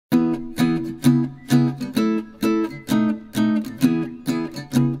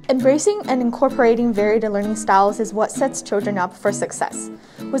Embracing and incorporating varied learning styles is what sets children up for success.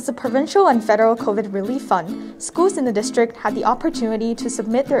 With the provincial and federal COVID relief fund, schools in the district had the opportunity to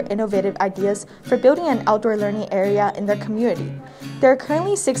submit their innovative ideas for building an outdoor learning area in their community. There are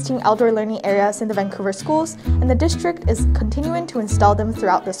currently 16 outdoor learning areas in the Vancouver schools, and the district is continuing to install them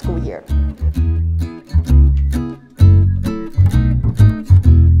throughout the school year.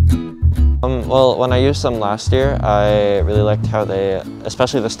 Well, when I used them last year, I really liked how they,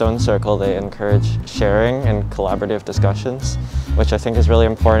 especially the stone circle, they encourage sharing and collaborative discussions, which I think is really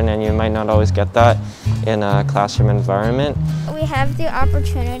important, and you might not always get that in a classroom environment. We have the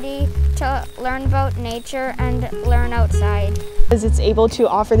opportunity to learn about nature and learn outside. It's able to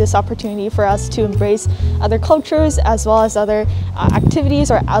offer this opportunity for us to embrace other cultures as well as other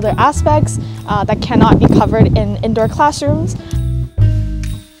activities or other aspects that cannot be covered in indoor classrooms.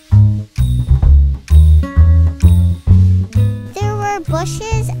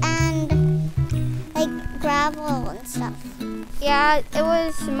 Bushes and like gravel and stuff. Yeah, it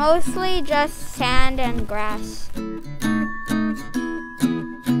was mostly just sand and grass.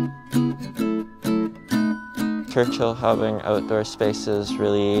 Churchill having outdoor spaces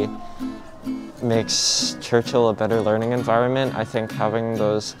really makes Churchill a better learning environment. I think having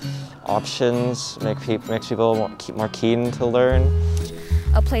those options makes people more keen to learn.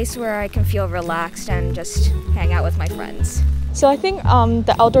 A place where I can feel relaxed and just hang out with my friends. So I think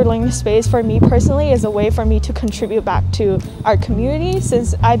the outdoor learning space for me personally is a way for me to contribute back to our community,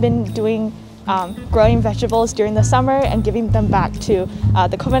 since I've been doing growing vegetables during the summer and giving them back to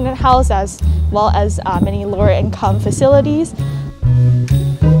the Covenant House as well as many lower income facilities.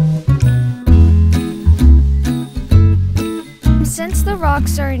 Since the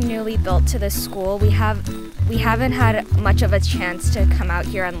rocks are newly built to this school, we haven't had much of a chance to come out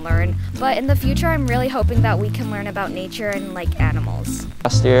here and learn, but in the future I'm really hoping that we can learn about nature and like animals.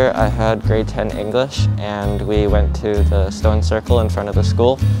 Last year I had grade 10 English, and we went to the stone circle in front of the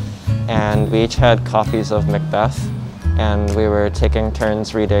school, and we each had copies of Macbeth, and we were taking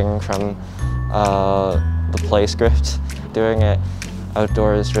turns reading from the play script. Doing it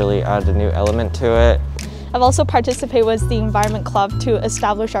outdoors really added a new element to it. I've also participated with the Environment Club to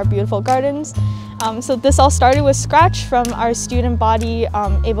establish our beautiful gardens. So this all started with scratch from our student body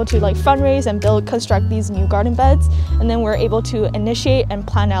able to fundraise and construct these new garden beds, and then we're able to initiate and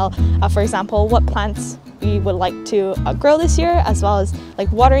plan out, for example, what plants we would like to grow this year, as well as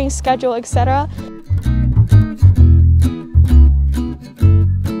watering schedule, etc.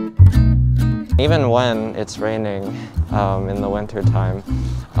 Even when it's raining in the winter time,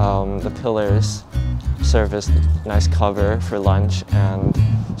 the pillars serve as nice cover for lunch, and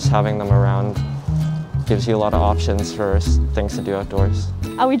just having them around gives you a lot of options for things to do outdoors.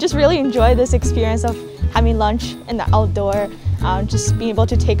 We just really enjoy this experience of having lunch in the outdoor, just being able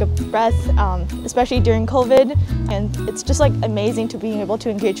to take a breath, especially during COVID, and it's just amazing to being able to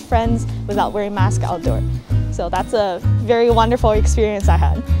engage friends without wearing masks outdoor. So that's a very wonderful experience I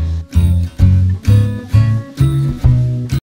had.